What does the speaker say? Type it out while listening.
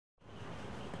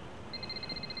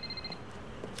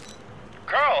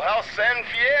San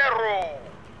Fierro.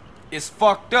 It's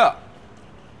fucked up.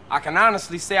 I can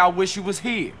honestly say I wish you was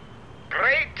here.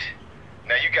 Great.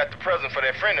 Now you got the present for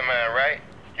that friend of mine, right?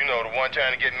 You know, the one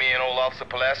trying to get me and old Officer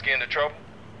Pulaski into trouble?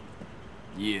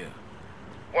 Yeah.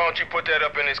 Why don't you put that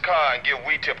up in his car and give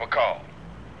Weetip a call?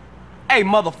 Hey,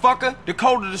 motherfucker, the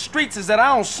code of the streets is that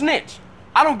I don't snitch.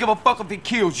 I don't give a fuck if he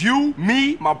kills you,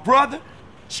 me, my brother.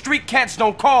 Street cats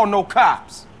don't call no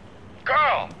cops.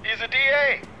 Carl, he's a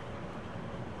DA.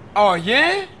 Oh,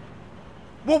 yeah?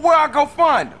 Well, where I go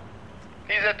find him?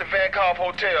 He's at the Vankoff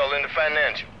Hotel in the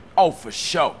Financial. Oh, for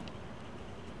sure.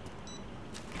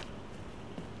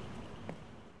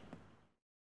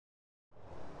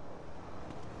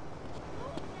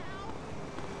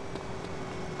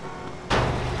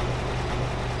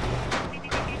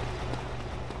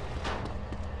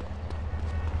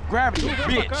 Gravity,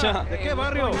 bitch, huh? ¿De qué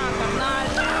barrio?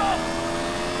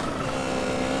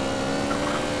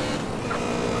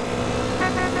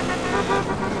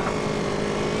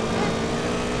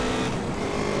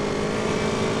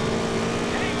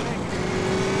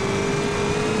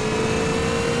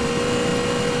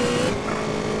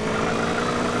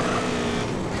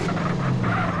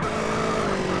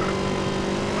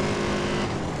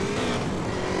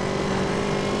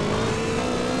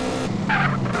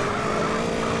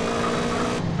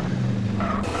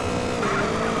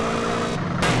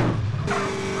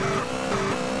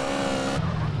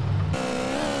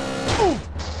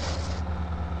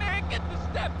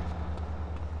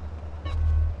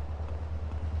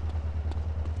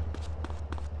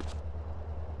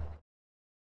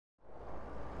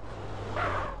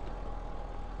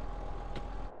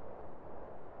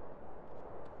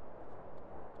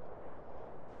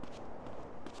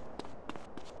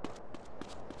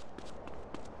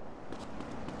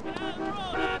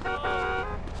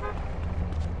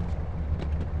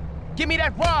 Give me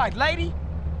that ride, lady!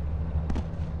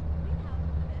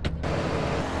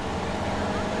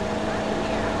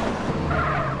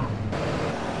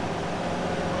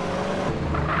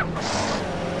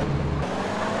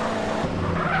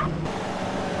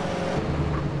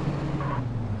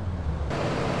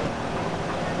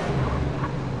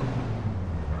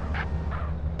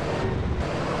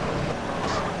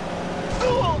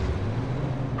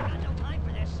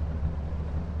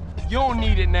 You don't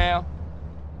need it now.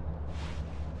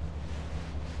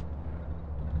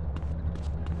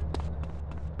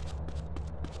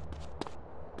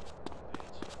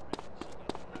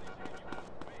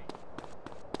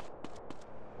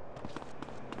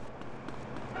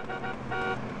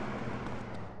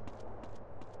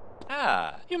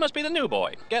 Ah, you must be the new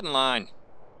boy. Get in line.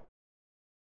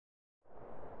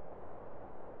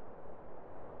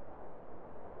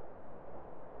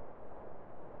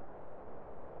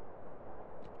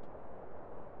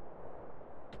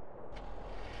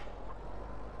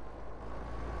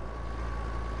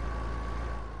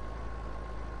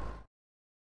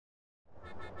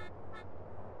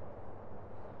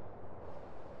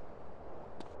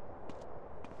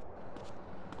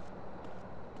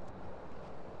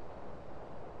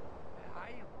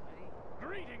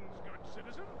 Greetings, good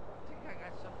citizen. I think I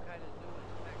got some kind of new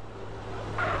inspector.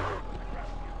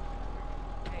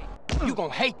 Hey. You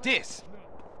gonna hate this. No,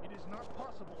 it is not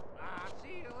possible. I'll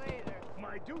see you later.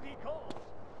 My duty calls.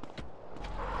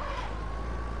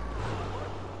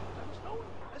 I'm known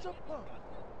as a punk.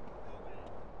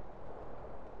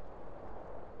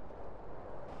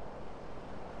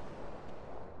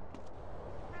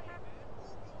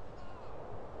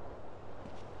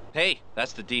 Hey,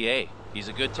 that's the DA. He's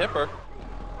a good tipper.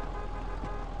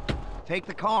 Take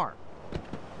the car.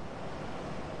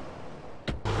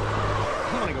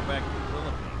 I want to go back to the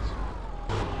Philippines.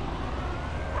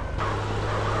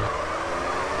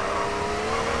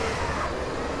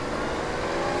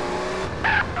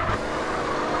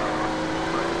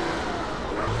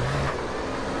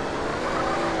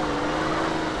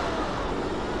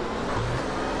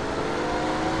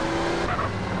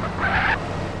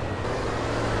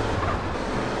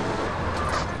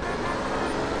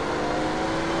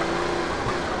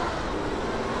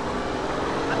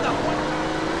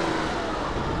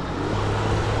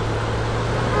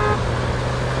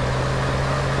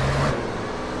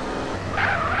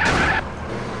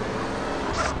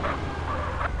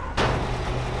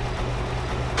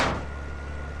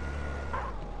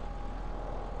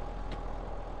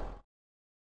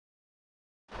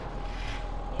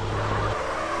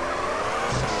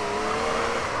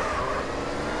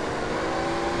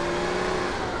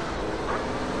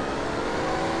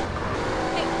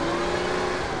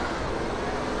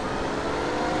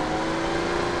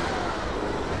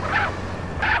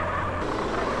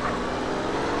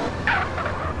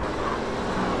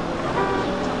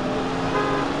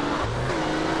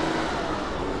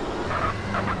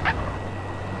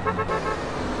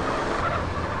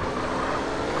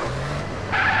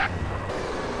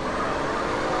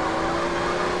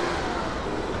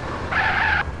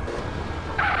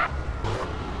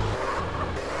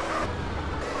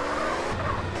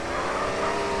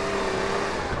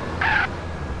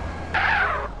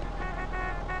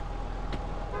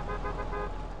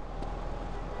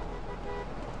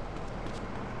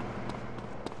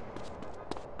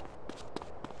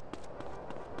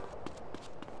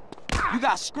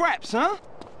 got scraps, huh?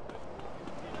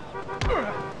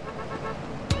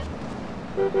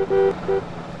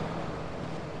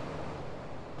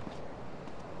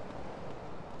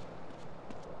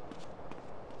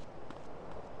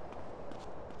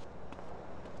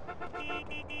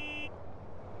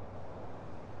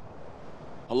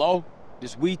 Hello?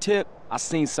 This weed tip? I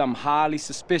seen something highly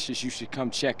suspicious you should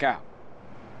come check out.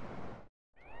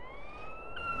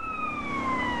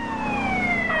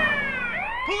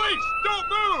 Police, don't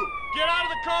move! Get out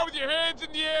of the car with your hands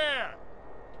in the air!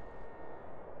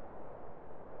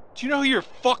 Do you know who you're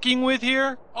fucking with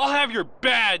here? I'll have your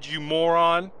badge, you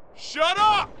moron. Shut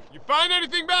up! You find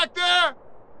anything back there?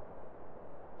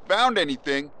 Found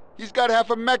anything? He's got half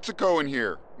of Mexico in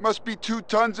here. Must be 2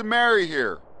 tons of Mary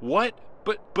here. What?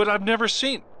 But I've never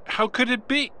seen. How could it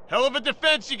be? Hell of a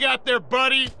defense you got there,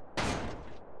 buddy!